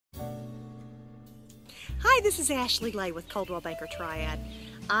Hi, this is Ashley Lay with Coldwell Banker Triad.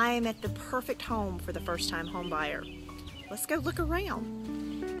 I am at the perfect home for the first-time home buyer. Let's go look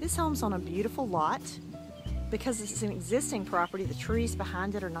around. This home's on a beautiful lot. Because it's an existing property, the trees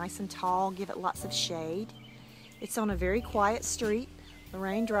behind it are nice and tall, give it lots of shade. It's on a very quiet street,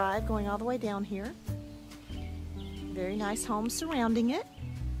 Lorraine Drive, going all the way down here. Very nice homes surrounding it.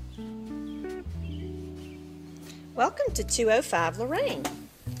 Welcome to 205 Lorraine.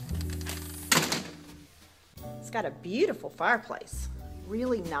 It's got a beautiful fireplace,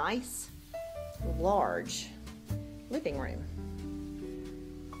 really nice, large living room.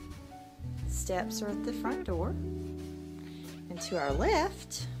 Steps are at the front door, and to our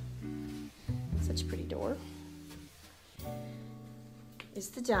left, such a pretty door, is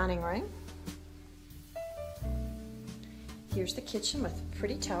the dining room. Here's the kitchen with a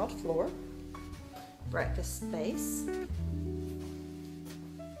pretty tiled floor, breakfast space,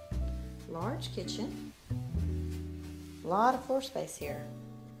 large kitchen, a lot of floor space here,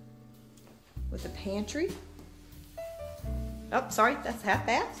 with a pantry. Oh, sorry, that's half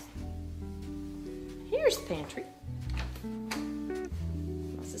bath. Here's the pantry.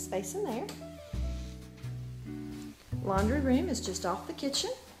 Lots of space in there. Laundry room is just off the kitchen.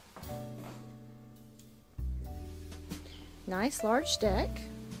 Nice large deck.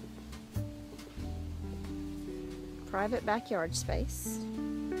 Private backyard space.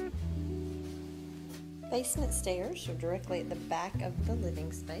 Basement stairs are directly at the back of the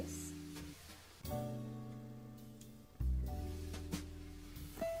living space.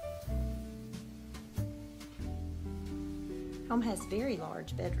 Home has very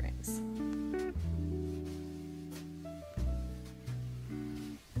large bedrooms.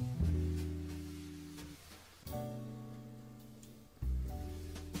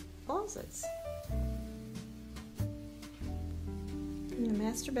 Closets. In the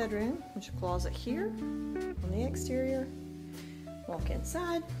master bedroom, there's a closet here on the exterior. Walk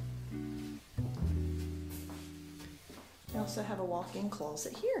inside. We also have a walk-in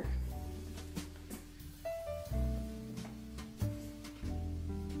closet here.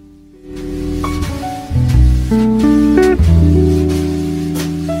 Thank you.